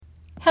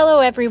Hello,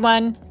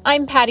 everyone.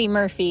 I'm Patty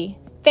Murphy.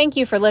 Thank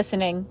you for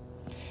listening.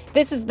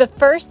 This is the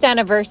first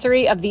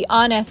anniversary of the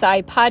On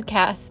SI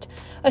podcast,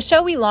 a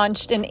show we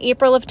launched in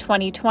April of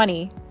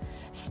 2020.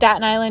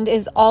 Staten Island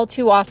is all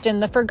too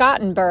often the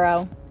forgotten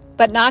borough,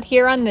 but not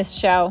here on this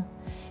show.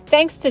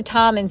 Thanks to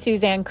Tom and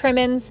Suzanne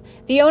Crimmins,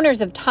 the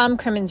owners of Tom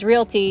Crimmins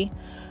Realty,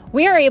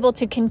 we are able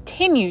to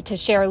continue to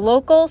share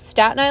local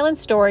Staten Island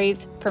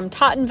stories from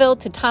Tottenville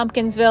to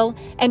Tompkinsville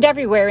and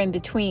everywhere in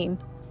between.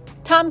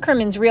 Tom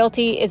Crimmins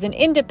Realty is an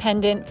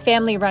independent,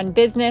 family-run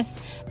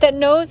business that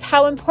knows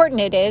how important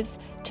it is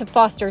to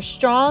foster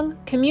strong,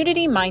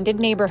 community-minded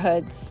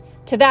neighborhoods.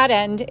 To that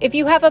end, if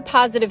you have a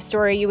positive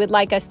story you would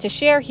like us to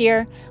share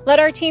here, let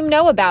our team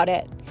know about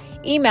it.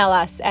 Email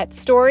us at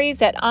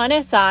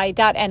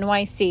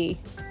stories@onsi.nyc.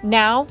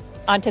 Now,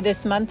 on to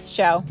this month's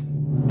show.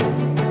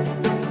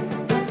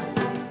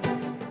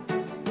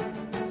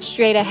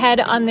 Straight ahead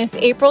on this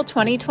April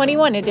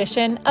 2021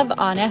 edition of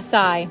On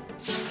SI.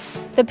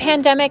 The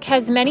pandemic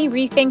has many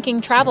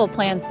rethinking travel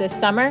plans this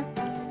summer,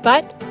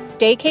 but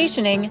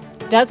staycationing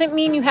doesn't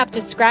mean you have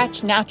to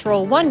scratch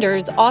natural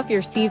wonders off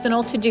your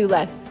seasonal to-do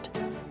list.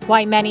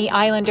 Why many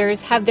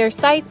islanders have their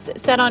sights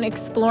set on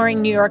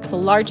exploring New York's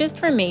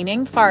largest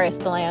remaining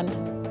forest land.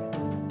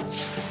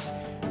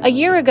 A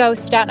year ago,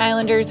 Staten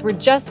Islanders were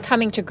just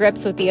coming to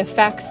grips with the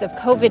effects of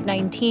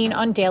COVID-19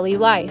 on daily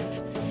life.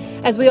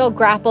 As we all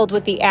grappled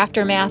with the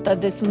aftermath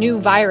of this new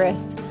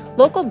virus,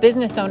 local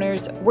business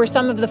owners were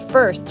some of the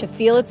first to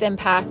feel its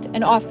impact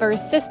and offer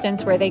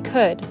assistance where they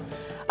could.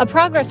 A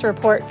progress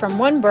report from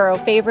one borough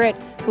favorite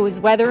who is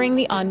weathering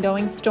the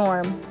ongoing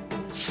storm.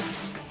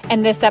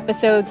 And this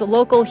episode's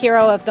local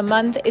hero of the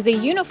month is a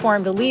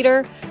uniformed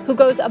leader who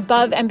goes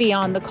above and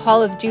beyond the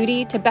call of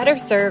duty to better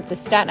serve the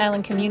Staten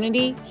Island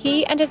community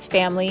he and his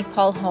family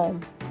call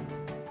home.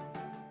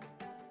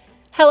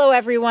 Hello,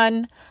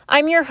 everyone.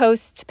 I'm your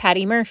host,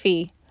 Patty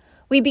Murphy.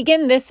 We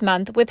begin this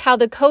month with how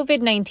the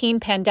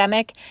COVID-19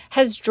 pandemic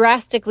has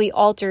drastically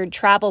altered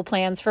travel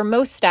plans for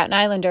most Staten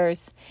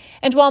Islanders.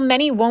 And while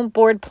many won't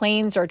board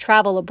planes or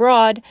travel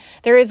abroad,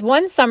 there is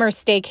one summer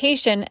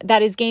staycation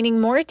that is gaining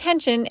more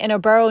attention in a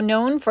borough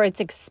known for its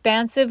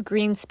expansive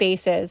green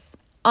spaces.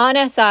 On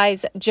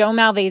SI's Joe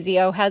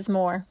Malvasio has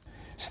more.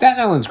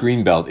 Staten Island's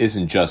Greenbelt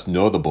isn't just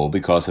notable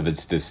because of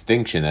its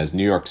distinction as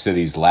New York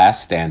City's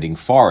last standing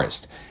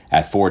forest.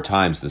 At 4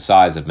 times the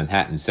size of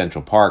Manhattan's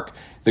Central Park,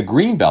 the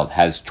Greenbelt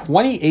has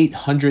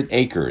 2,800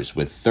 acres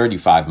with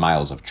 35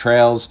 miles of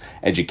trails,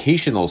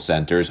 educational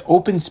centers,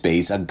 open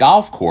space, a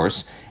golf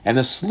course, and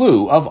a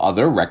slew of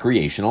other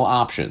recreational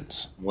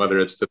options. Whether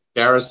it's the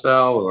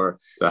Carousel or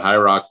the High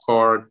Rock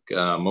Park,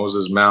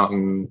 Moses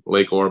Mountain,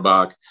 Lake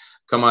Orbach,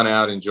 come on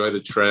out, enjoy the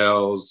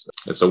trails.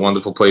 It's a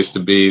wonderful place to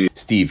be.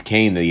 Steve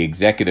Kane, the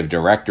executive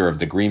director of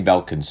the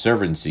Greenbelt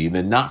Conservancy,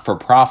 the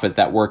not-for-profit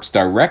that works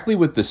directly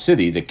with the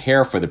city to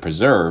care for the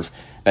preserve,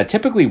 that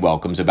typically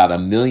welcomes about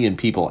 1 million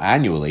people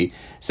annually,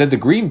 said the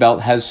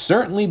Greenbelt has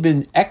certainly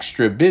been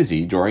extra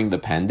busy during the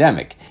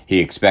pandemic. He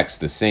expects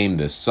the same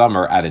this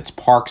summer at its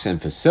parks and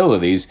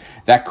facilities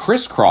that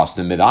crisscross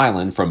the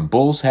Mid-Island from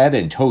Bull's Head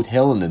and Tote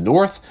Hill in the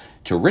north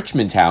to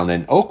Richmondtown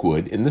and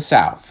Oakwood in the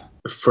south.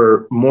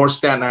 For more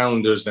Staten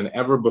Islanders than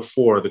ever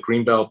before, the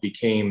Greenbelt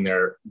became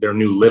their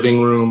new living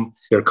room,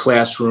 their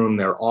classroom,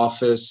 their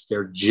office,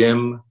 their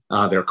gym,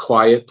 their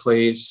quiet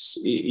place,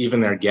 even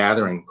their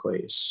gathering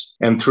place.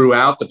 And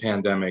throughout the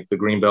pandemic, the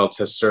Greenbelt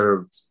has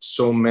served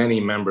so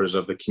many members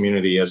of the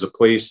community as a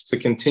place to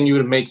continue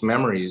to make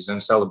memories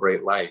and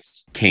celebrate life.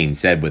 Kane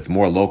said with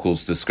more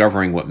locals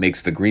discovering what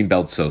makes the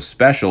Greenbelt so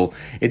special,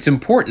 it's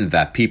important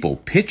that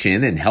people pitch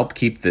in and help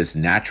keep this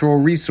natural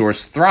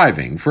resource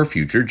thriving for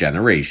future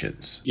generations.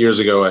 Years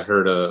ago, I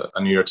heard a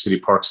New York City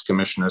Parks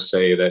Commissioner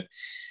say that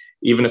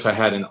even if I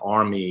had an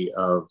army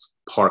of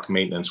park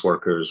maintenance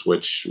workers,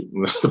 which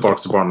the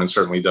Parks Department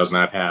certainly does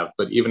not have,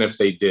 but even if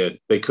they did,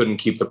 they couldn't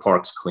keep the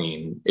parks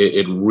clean.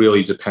 It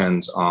really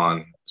depends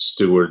on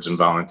stewards and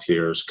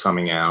volunteers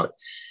coming out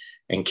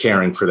and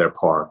caring for their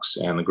parks,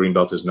 and the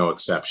Greenbelt is no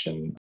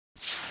exception.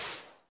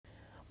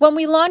 When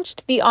we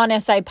launched the On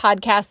SI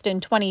podcast in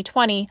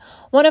 2020,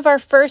 one of our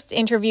first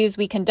interviews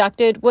we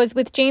conducted was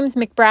with James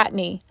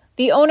McBratney,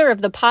 the owner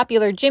of the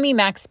popular Jimmy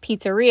Mac's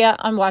Pizzeria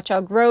on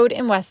Watchog Road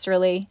in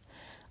Westerly.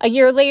 A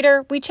year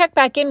later, we checked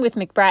back in with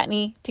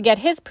McBratney to get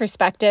his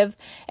perspective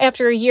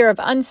after a year of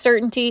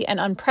uncertainty and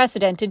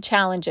unprecedented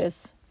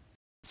challenges.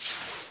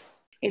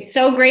 It's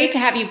so great to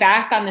have you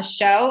back on the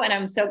show, and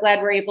I'm so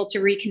glad we're able to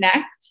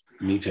reconnect.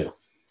 Me too.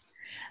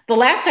 The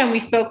last time we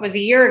spoke was a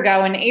year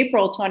ago in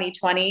April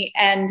 2020,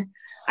 and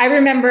I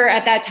remember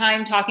at that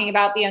time talking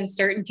about the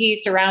uncertainty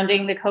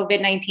surrounding the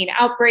COVID-19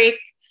 outbreak,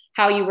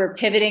 how you were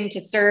pivoting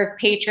to serve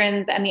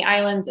patrons and the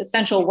island's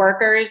essential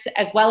workers,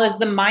 as well as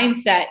the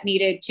mindset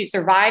needed to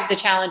survive the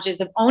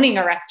challenges of owning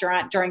a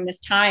restaurant during this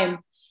time.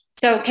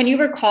 So can you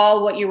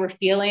recall what you were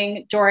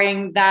feeling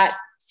during that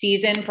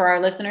season for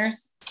our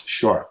listeners?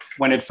 Sure.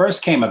 When it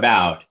first came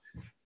about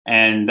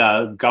and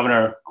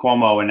Governor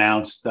Cuomo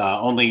announced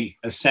only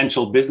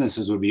essential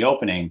businesses would be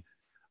opening,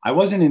 I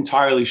wasn't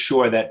entirely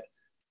sure that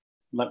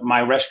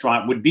my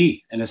restaurant would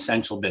be an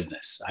essential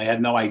business. I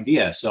had no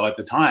idea. So at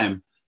the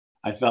time,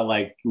 I felt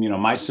like,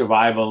 my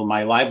survival,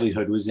 my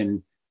livelihood was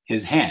in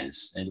his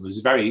hands. And it was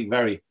very,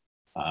 very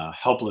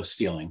helpless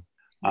feeling.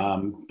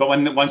 But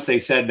once they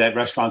said that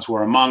restaurants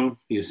were among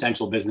the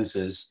essential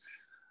businesses,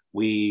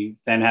 we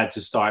then had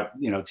to start,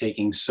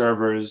 taking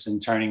servers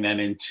and turning them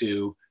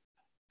into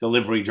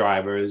delivery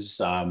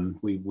drivers.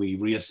 We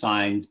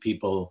reassigned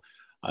people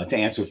to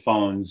answer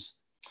phones.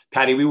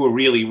 Patty, we were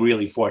really,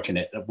 really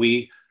fortunate.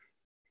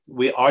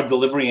 Our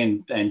delivery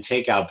and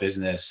takeout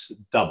business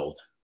doubled.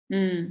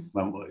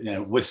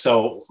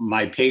 So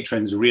my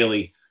patrons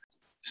really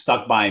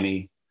stuck by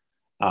me.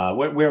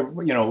 We're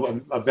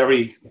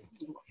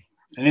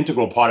an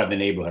integral part of the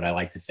neighborhood, I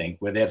like to think.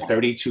 We're there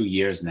 32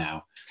 years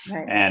now.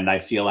 Right. And I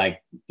feel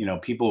like,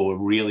 people were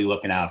really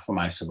looking out for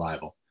my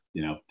survival.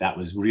 That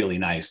was really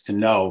nice to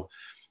know.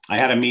 I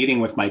had a meeting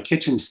with my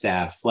kitchen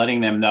staff,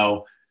 letting them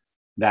know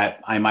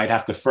that I might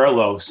have to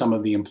furlough some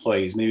of the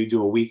employees, maybe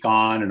do a week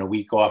on and a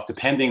week off,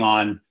 depending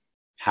on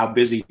how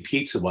busy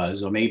pizza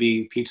was, or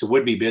maybe pizza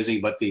would be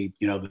busy, but the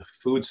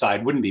food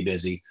side wouldn't be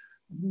busy.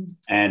 Mm-hmm.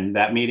 And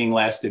that meeting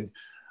lasted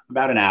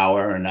about an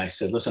hour. And I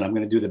said, listen, I'm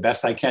going to do the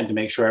best I can to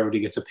make sure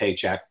everybody gets a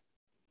paycheck.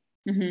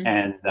 Mm-hmm.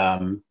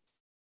 And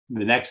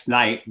the next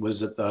night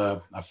was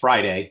a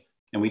Friday,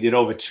 and we did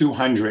over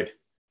 200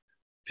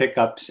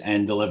 pickups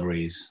and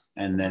deliveries.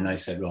 And then I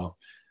said, well,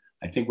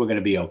 I think we're going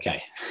to be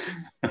okay.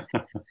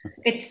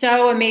 It's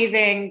so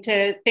amazing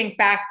to think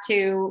back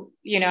to,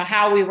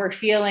 how we were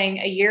feeling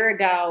a year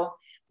ago.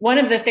 One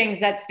of the things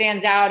that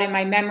stands out in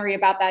my memory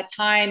about that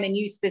time, and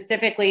you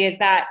specifically, is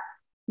that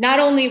not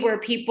only were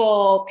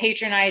people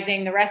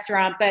patronizing the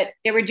restaurant, but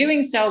they were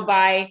doing so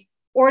by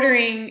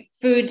ordering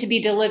food to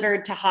be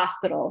delivered to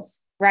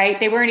hospitals, right?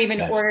 They weren't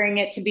even ordering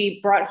it to be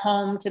brought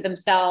home to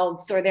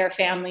themselves or their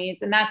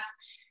families. And that's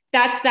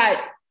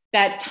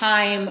that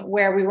time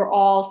where we were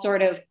all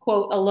sort of,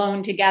 quote,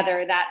 alone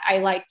together, that I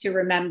like to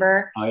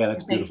remember. Oh yeah,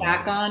 that's beautiful.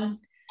 Back on.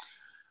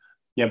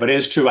 Yeah, but it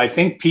is true. I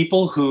think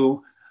people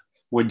who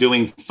were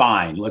doing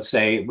fine, let's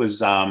say it was,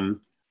 fine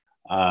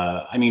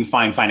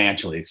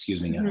financially,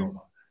 excuse me. Mm-hmm.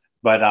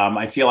 But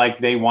I feel like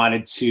they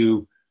wanted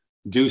to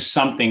do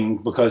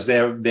something because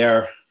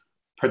their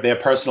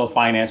personal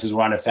finances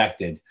were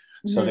unaffected.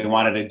 Mm-hmm. So they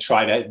wanted to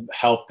try to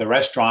help the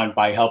restaurant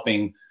by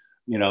helping,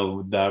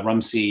 the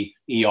Rumsey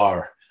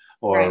ER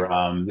or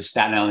the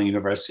Staten Island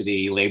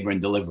University Labor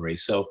and Delivery.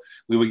 So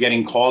we were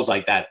getting calls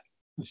like that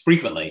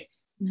frequently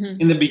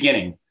in the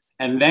beginning.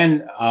 And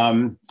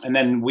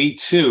then we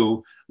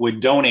too would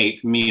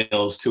donate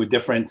meals to a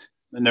different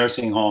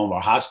nursing home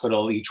or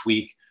hospital each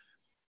week.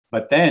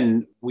 But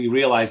then we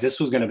realized this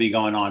was going to be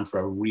going on for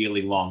a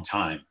really long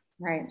time.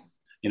 Right.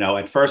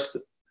 At first,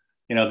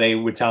 they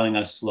were telling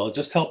us, well,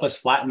 just help us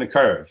flatten the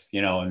curve,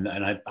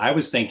 and I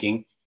was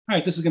thinking, all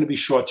right, this is going to be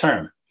short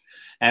term.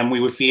 And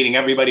we were feeding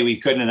everybody we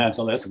could. And I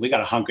said, listen, we got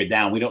to hunker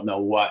down. We don't know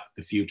what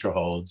the future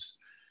holds.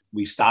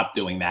 We stopped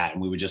doing that.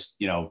 And we were just,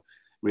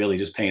 really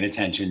just paying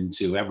attention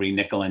to every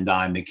nickel and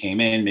dime that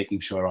came in, making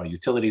sure our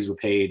utilities were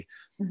paid.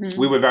 Mm-hmm.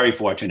 We were very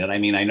fortunate. I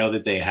mean, I know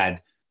that they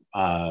had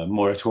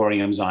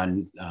moratoriums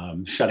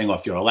on shutting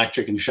off your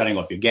electric and shutting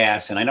off your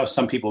gas. And I know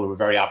some people were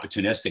very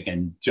opportunistic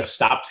and just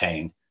stopped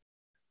paying,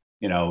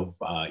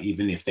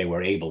 even if they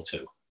were able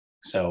to.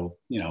 So,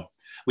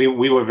 we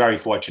were very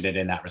fortunate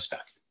in that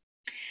respect.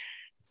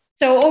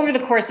 So over the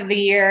course of the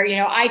year,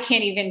 I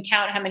can't even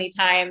count how many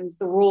times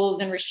the rules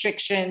and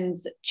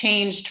restrictions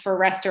changed for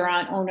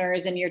restaurant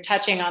owners, and you're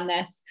touching on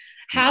this.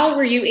 How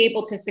were you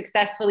able to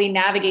successfully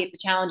navigate the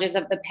challenges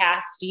of the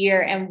past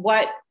year, and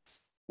what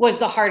was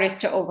the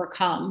hardest to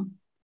overcome?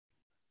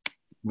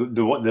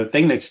 The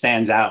thing that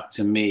stands out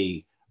to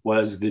me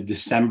was the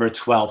December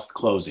 12th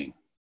closing,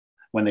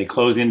 when they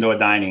closed indoor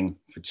dining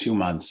for 2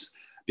 months,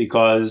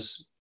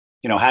 because,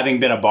 having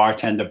been a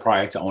bartender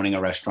prior to owning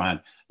a restaurant,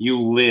 you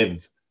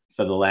live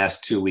for the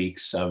last 2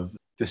 weeks of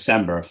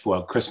December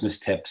for Christmas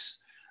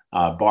tips,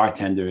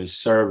 bartenders,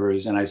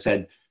 servers. And I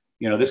said,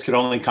 this could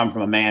only come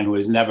from a man who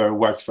has never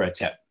worked for a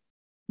tip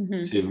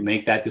to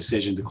make that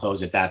decision to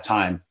close at that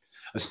time,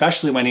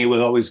 especially when he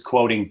was always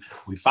quoting,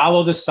 we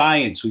follow the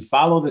science, we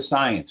follow the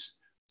science.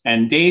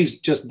 And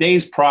just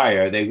days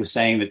prior, they were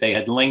saying that they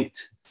had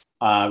linked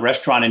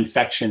restaurant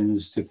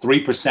infections to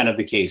 3% of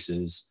the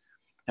cases,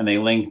 and they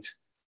linked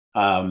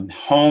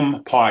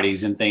home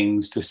parties and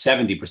things to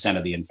 70%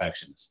 of the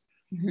infections.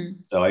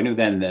 Mm-hmm. So I knew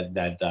then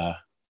that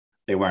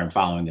they weren't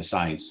following the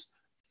science.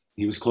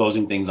 He was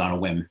closing things on a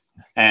whim.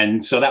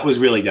 And so that was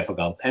really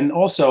difficult. And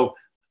also,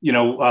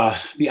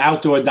 the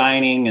outdoor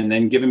dining and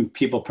then giving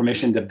people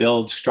permission to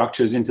build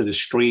structures into the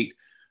street,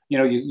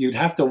 you'd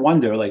have to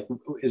wonder, like,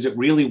 is it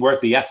really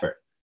worth the effort?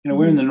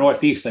 We're in the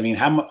Northeast. I mean,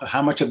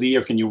 how much of the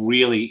year can you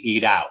really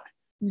eat out?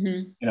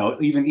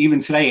 Mm-hmm. Even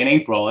today in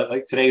April,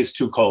 like today is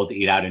too cold to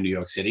eat out in New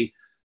York City.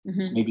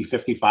 Mm-hmm. It's maybe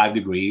 55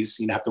 degrees.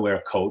 You'd have to wear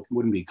a coat. It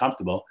wouldn't be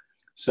comfortable.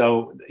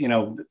 So,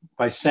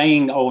 by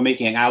saying, we're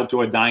making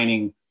outdoor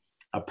dining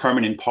a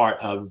permanent part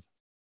of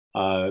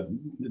the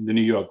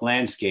New York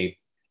landscape,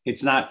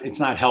 it's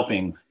not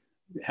helping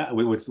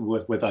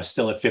with us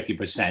still at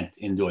 50%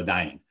 indoor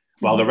dining.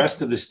 While the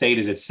rest of the state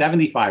is at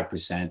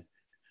 75%,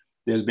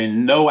 there's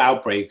been no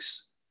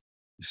outbreaks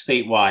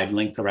statewide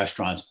linked to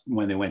restaurants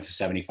when they went to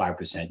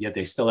 75%, yet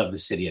they still have the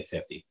city at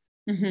 50.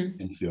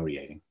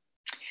 Infuriating.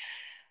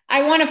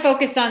 I want to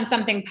focus on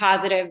something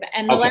positive.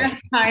 And the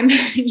last time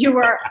you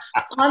were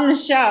on the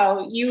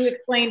show, you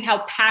explained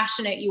how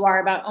passionate you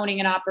are about owning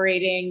and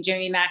operating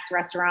Jimmy Mac's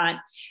restaurant.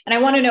 And I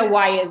want to know,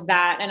 why is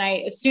that? And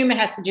I assume it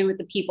has to do with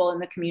the people in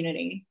the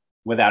community.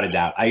 Without a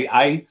doubt.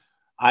 I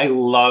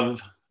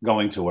love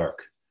going to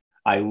work.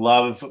 I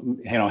love,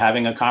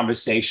 having a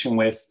conversation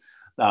with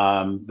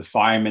the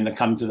firemen that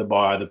come to the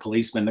bar, the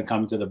policemen that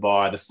come to the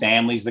bar, the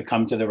families that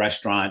come to the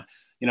restaurant.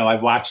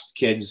 I've watched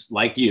kids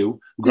like you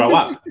grow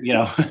up,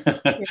 Yeah.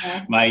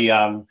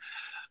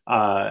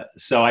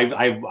 So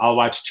I'll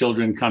watch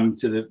children come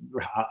to the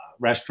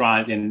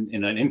restaurant in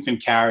an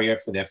infant carrier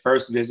for their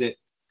first visit.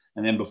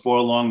 And then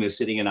before long, they're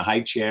sitting in a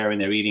high chair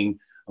and they're eating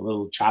a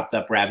little chopped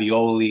up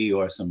ravioli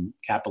or some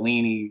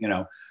capellini,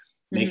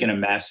 making a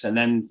mess. And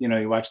then,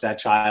 you watch that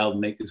child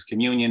make his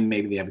communion.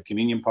 Maybe they have a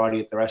communion party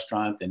at the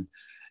restaurant, and,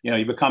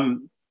 you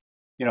become,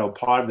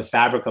 part of the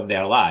fabric of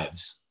their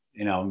lives.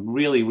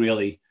 Really,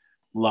 really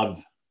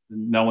love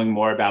knowing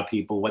more about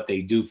people, what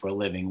they do for a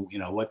living,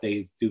 what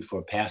they do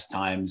for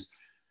pastimes.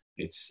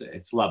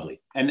 It's lovely.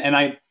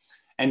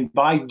 And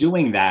by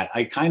doing that,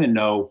 I kind of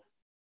know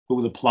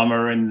who the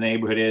plumber in the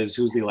neighborhood is,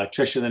 who's the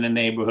electrician in the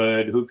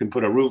neighborhood, who can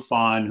put a roof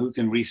on, who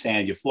can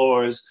resand your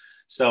floors.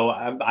 So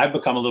I've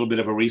become a little bit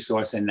of a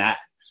resource in that,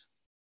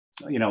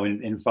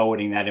 in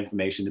forwarding that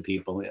information to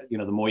people.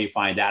 The more you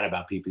find out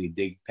about people, you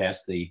dig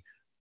past the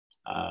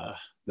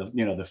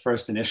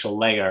first initial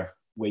layer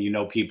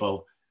where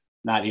people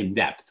not in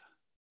depth.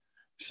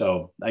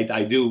 So I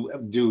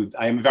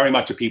am very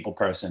much a people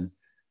person.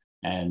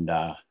 And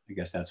I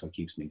guess that's what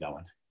keeps me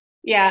going.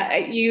 Yeah,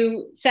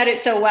 you said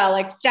it so well.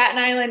 Like, Staten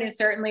Island is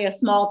certainly a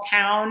small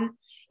town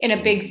in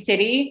a big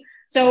city.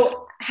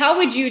 So how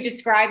would you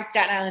describe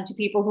Staten Island to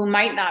people who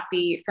might not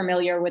be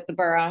familiar with the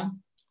borough?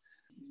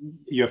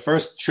 Your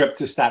first trip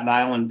to Staten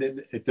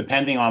Island,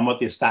 depending on what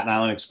the Staten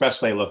Island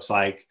Expressway looks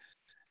like,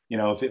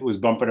 if it was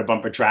bumper to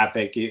bumper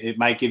traffic, it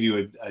might give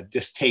you a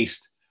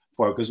distaste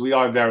for it, because we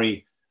have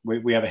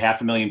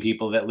 500,000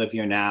 people that live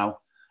here now.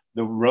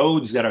 The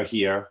roads that are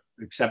here,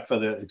 except for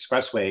the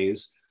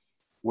expressways,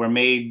 were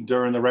made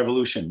during the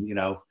Revolution,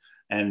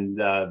 and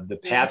the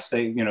paths,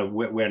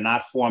 we're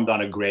not formed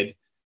on a grid.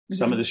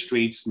 Some of the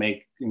streets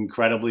make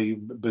incredibly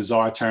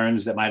bizarre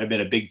turns that might have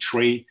been a big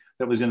tree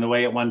that was in the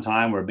way at one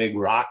time, or a big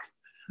rock.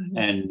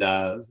 And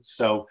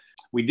so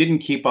we didn't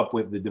keep up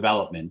with the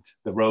development,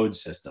 the road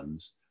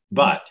systems.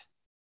 But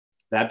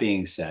that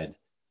being said,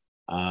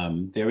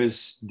 there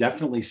is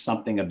definitely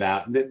something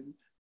about it.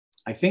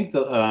 I think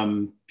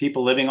the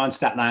people living on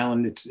Staten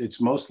Island,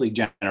 it's mostly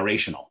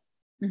generational.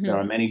 There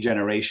are many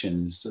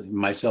generations,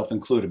 myself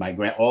included.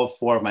 All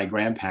four of my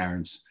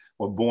grandparents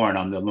were born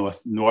on the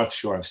north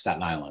shore of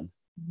Staten Island.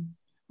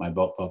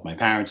 Both my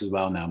parents as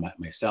well, now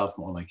myself,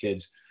 all my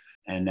kids,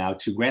 and now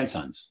two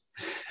grandsons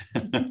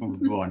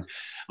born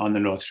on the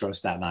north shore of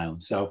Staten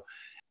Island. So,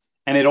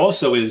 and it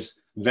also is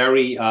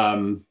very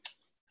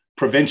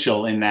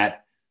provincial in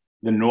that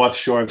the north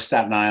shore of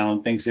Staten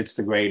Island thinks it's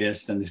the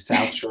greatest, and the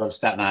south shore of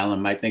Staten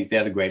Island might think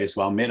they're the greatest,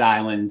 while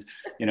Mid-Island,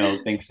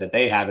 thinks that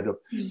they have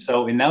it.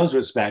 So in those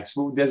respects,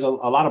 there's a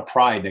lot of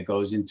pride that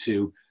goes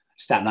into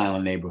Staten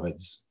Island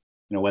neighborhoods,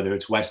 whether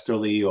it's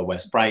Westerly or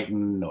West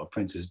Brighton or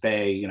Princess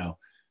Bay,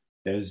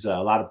 there's a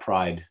lot of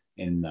pride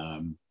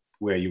in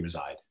where you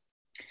reside.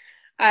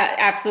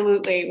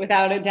 Absolutely,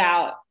 without a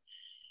doubt.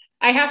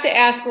 I have to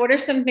ask, what are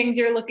some things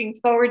you're looking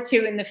forward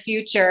to in the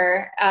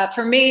future?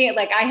 For me,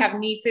 I have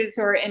nieces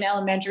who are in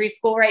elementary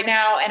school right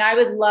now, and I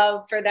would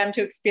love for them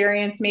to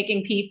experience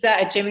making pizza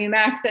at Jimmy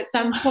Mac's at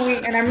some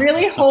point. And I'm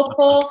really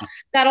hopeful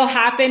that'll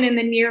happen in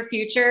the near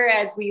future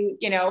as we,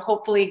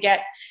 hopefully get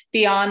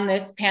beyond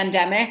this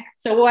pandemic.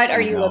 So what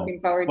are you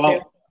looking forward to?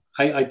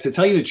 To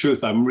tell you the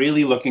truth, I'm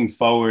really looking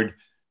forward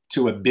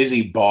to a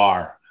busy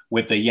bar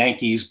with the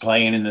Yankees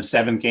playing in the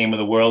 7th game of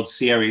the World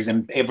Series,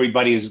 and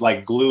everybody is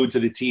glued to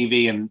the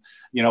TV, and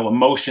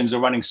emotions are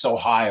running so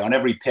high on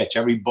every pitch,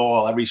 every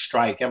ball, every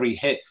strike, every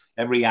hit,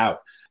 every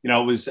out.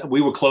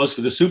 We were closed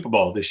for the Super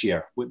Bowl this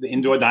year. The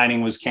indoor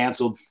dining was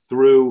canceled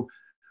through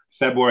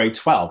February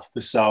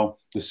 12th. So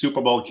the Super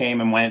Bowl came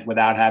and went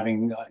without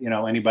having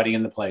anybody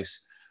in the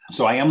place.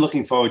 So I am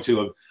looking forward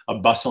to a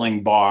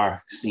bustling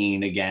bar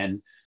scene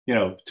again,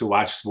 to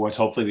watch sports.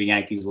 Hopefully the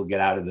Yankees will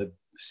get out of the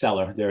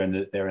cellar. They're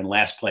in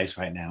last place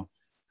right now,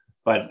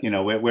 but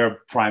we're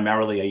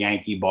primarily a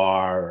Yankee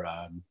bar.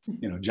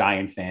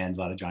 Giant fans,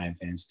 a lot of Giant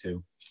fans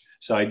too.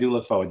 So I do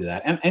look forward to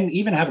that, and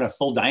even having a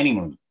full dining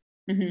room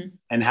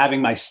and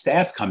having my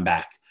staff come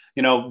back.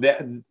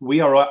 We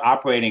are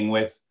operating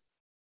with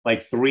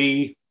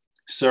 3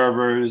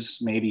 servers,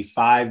 maybe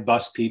 5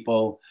 bus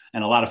people,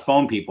 and a lot of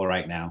phone people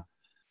right now.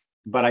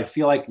 But I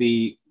feel like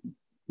the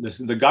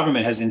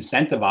government has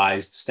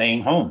incentivized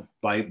staying home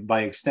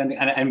by extending,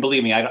 and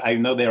believe me, I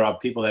know there are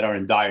people that are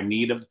in dire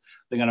need of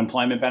the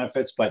unemployment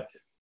benefits, but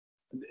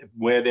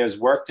where there's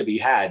work to be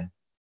had,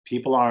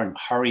 people aren't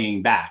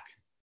hurrying back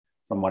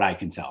from what I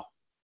can tell.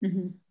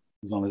 Mm-hmm.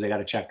 As long as they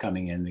got a check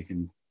coming in, they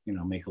can,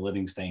 make a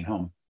living staying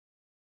home.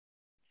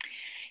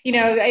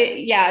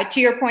 To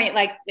your point,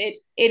 like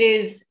it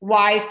is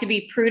wise to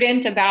be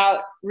prudent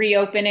about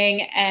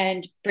reopening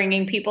and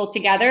bringing people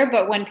together.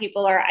 But when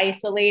people are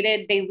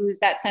isolated, they lose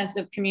that sense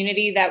of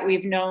community that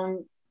we've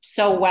known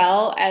so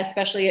well,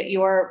 especially at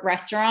your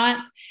restaurant.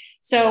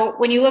 So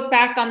when you look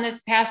back on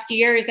this past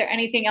year, is there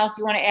anything else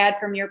you want to add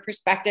from your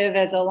perspective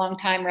as a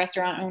longtime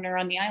restaurant owner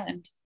on the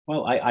island?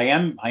 Well, I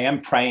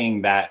am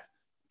praying that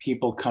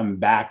people come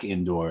back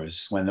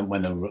indoors when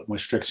the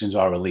restrictions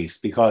are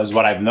released, because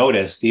what I've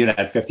noticed, even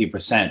at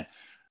 50%,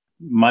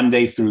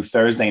 Monday through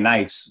Thursday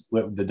nights,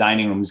 the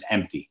dining room's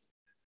empty.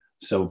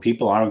 So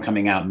people aren't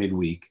coming out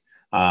midweek.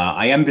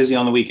 I am busy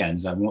on the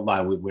weekends. I won't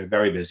lie, we're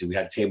very busy. We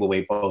had table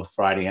wait both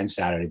Friday and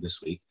Saturday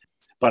this week.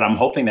 But I'm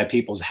hoping that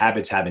people's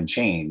habits haven't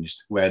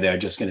changed, where they're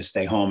just going to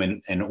stay home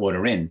and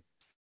order in,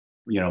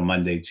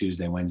 Monday,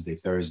 Tuesday, Wednesday,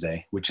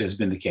 Thursday, which has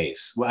been the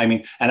case. Well,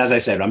 and as I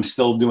said, I'm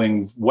still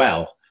doing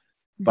well,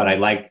 but I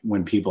like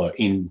when people are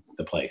in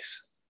the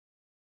place,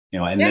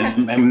 then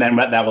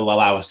that will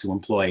allow us to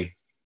employ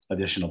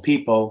additional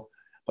people.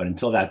 But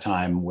until that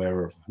time,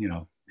 we're,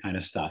 kind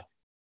of stuck.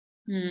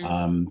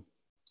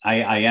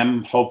 I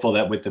am hopeful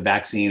that with the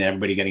vaccine,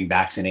 everybody getting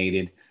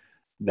vaccinated,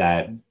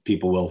 that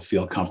people will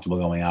feel comfortable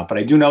going out. But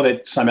I do know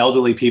that some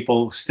elderly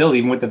people still,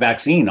 even with the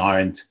vaccine,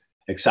 aren't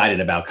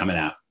excited about coming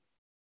out.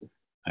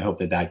 I hope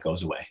that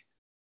goes away.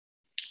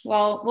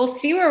 Well, we'll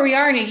see where we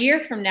are in a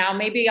year from now.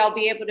 Maybe I'll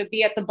be able to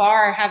be at the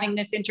bar having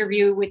this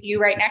interview with you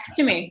right next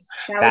to me.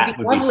 That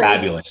would be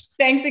fabulous.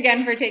 Thanks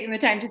again for taking the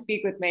time to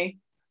speak with me.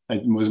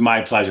 It was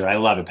my pleasure. I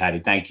love it, Patty.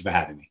 Thank you for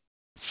having me.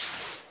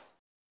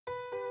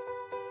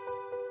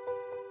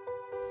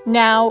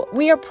 Now,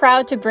 we are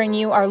proud to bring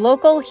you our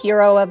local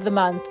Hero of the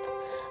Month,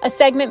 a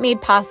segment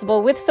made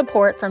possible with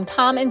support from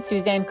Tom and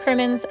Suzanne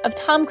Crimmins of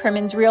Tom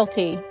Crimmins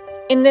Realty.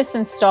 In this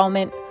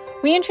installment,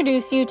 we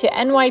introduce you to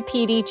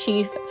NYPD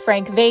Chief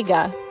Frank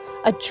Vega,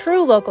 a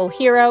true local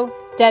hero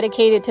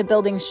dedicated to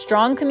building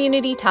strong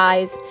community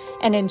ties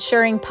and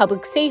ensuring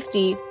public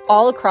safety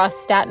all across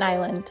Staten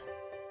Island.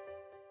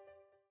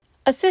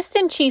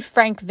 Assistant Chief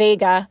Frank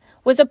Vega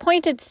was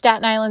appointed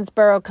Staten Island's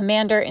borough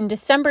commander in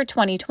December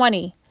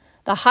 2020,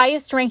 the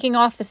highest-ranking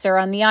officer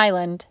on the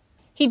island.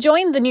 He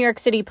joined the New York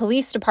City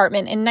Police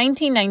Department in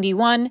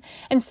 1991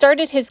 and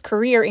started his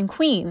career in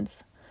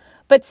Queens.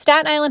 But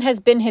Staten Island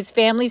has been his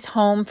family's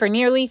home for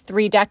nearly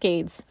 3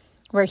 decades,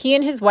 where he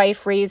and his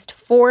wife raised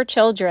 4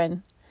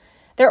 children.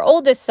 Their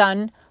oldest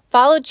son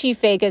followed Chief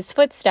Vega's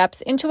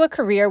footsteps into a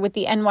career with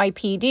the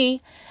NYPD,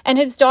 and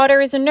his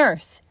daughter is a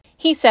nurse.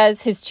 He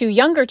says his 2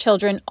 younger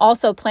children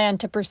also plan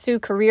to pursue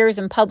careers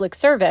in public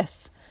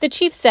service. The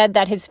chief said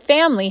that his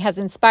family has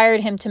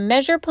inspired him to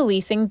measure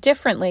policing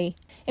differently.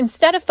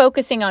 Instead of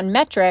focusing on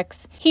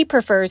metrics, he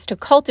prefers to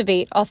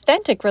cultivate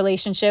authentic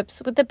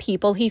relationships with the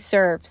people he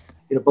serves.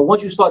 But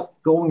once you start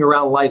going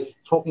around life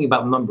talking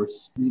about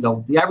numbers,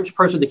 the average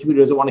person in the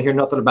community doesn't want to hear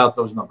nothing about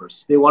those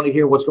numbers. They want to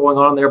hear what's going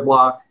on their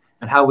block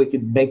and how we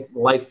could make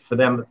life for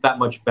them that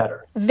much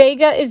better.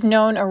 Vega is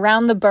known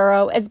around the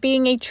borough as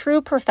being a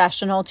true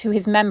professional to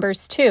his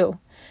members, too,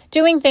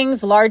 doing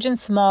things large and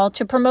small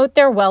to promote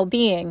their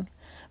well-being.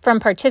 From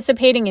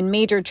participating in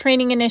major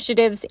training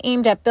initiatives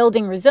aimed at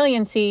building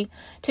resiliency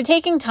to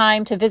taking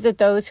time to visit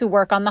those who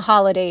work on the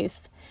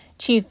holidays.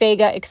 Chief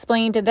Vega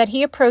explained that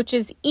he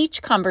approaches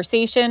each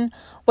conversation,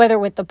 whether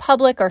with the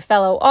public or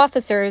fellow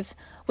officers,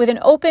 with an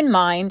open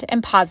mind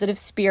and positive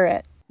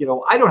spirit.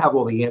 I don't have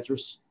all the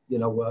answers.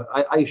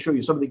 I assure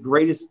you some of the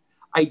greatest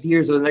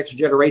ideas of the next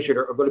generation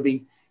are going to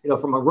be,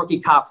 from a rookie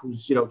cop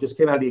who's, just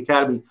came out of the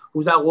academy,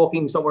 who's now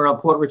walking somewhere on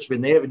Port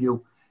Richmond Avenue,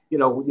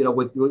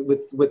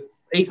 with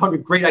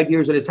 800 great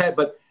ideas in his head.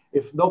 But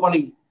if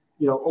nobody,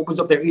 opens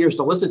up their ears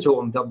to listen to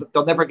them,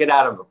 they'll never get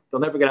out of them.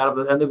 They'll never get out of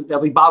it. And they'll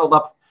be bottled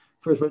up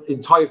for his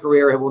entire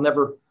career and will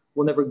never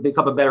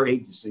become a better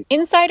agency.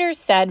 Insiders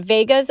said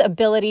Vega's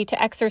ability to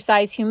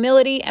exercise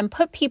humility and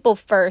put people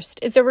first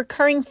is a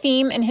recurring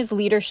theme in his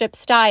leadership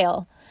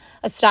style,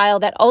 a style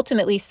that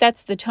ultimately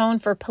sets the tone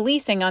for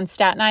policing on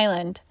Staten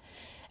Island.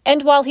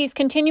 And while he's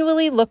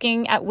continually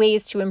looking at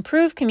ways to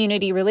improve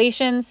community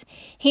relations,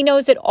 he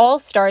knows it all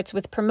starts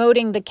with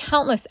promoting the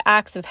countless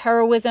acts of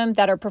heroism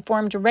that are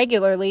performed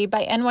regularly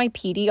by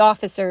NYPD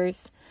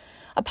officers.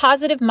 A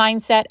positive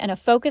mindset and a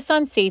focus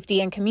on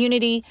safety and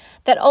community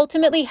that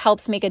ultimately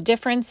helps make a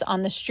difference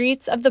on the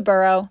streets of the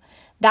borough.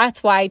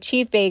 That's why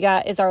Chief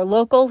Vega is our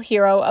local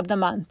Hero of the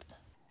Month.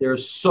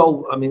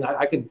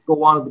 I could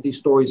go on with these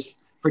stories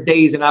for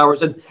days and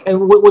hours. And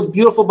what's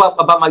beautiful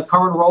about my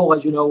current role,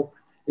 as you know,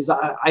 is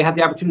I have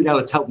the opportunity now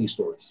to tell these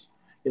stories.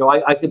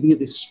 I could be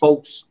the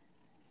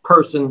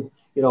spokesperson,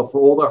 for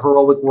all the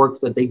heroic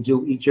work that they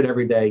do each and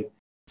every day.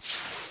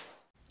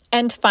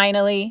 And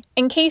finally,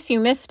 in case you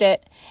missed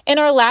it, in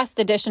our last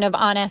edition of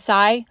On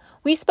SI,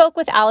 We spoke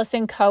with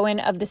Allison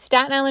Cohen of the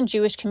Staten Island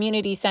Jewish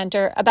Community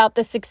Center about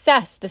the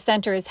success the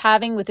center is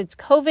having with its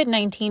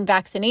COVID-19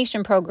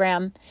 vaccination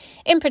program,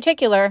 in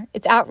particular,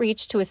 its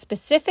outreach to a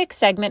specific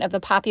segment of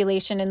the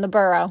population in the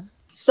borough.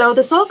 So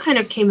this all kind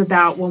of came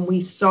about when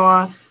we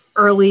saw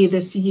early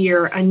this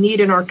year a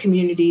need in our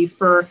community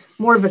for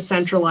more of a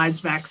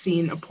centralized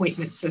vaccine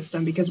appointment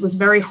system because it was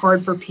very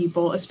hard for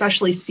people,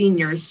 especially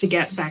seniors, to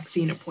get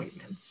vaccine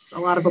appointments. A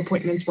lot of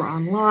appointments were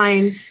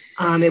online.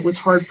 It was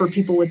hard for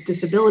people with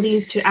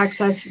disabilities to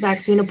access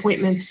vaccine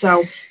appointments.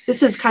 So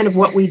this is kind of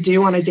what we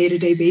do on a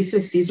day-to-day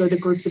basis. These are the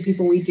groups of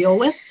people we deal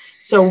with.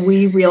 So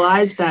we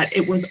realized that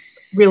it was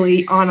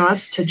really on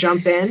us to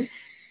jump in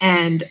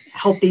and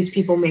help these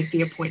people make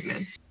the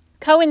appointments.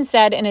 Cohen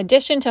said in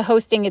addition to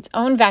hosting its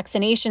own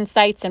vaccination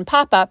sites and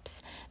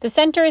pop-ups, the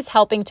center is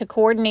helping to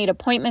coordinate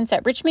appointments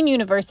at Richmond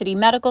University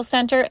Medical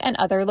Center and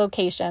other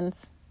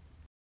locations.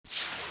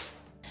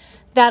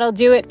 That'll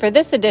do it for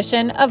this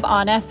edition of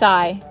On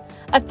SI.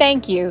 A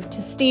thank you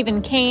to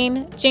Stephen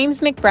Kane,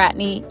 James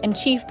McBratney, and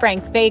Chief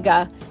Frank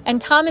Vega, and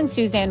Tom and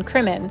Suzanne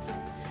Crimmins.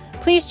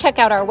 Please check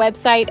out our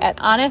website at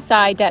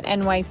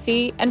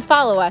onsi.nyc and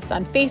follow us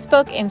on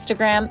Facebook,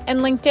 Instagram, and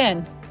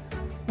LinkedIn.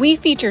 We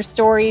feature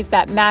stories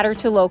that matter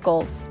to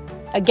locals.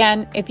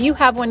 Again, if you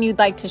have one you'd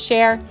like to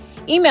share,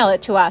 email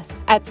it to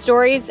us at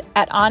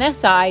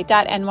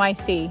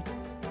stories@onsi.nyc.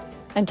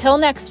 Until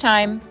next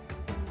time,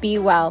 be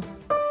well.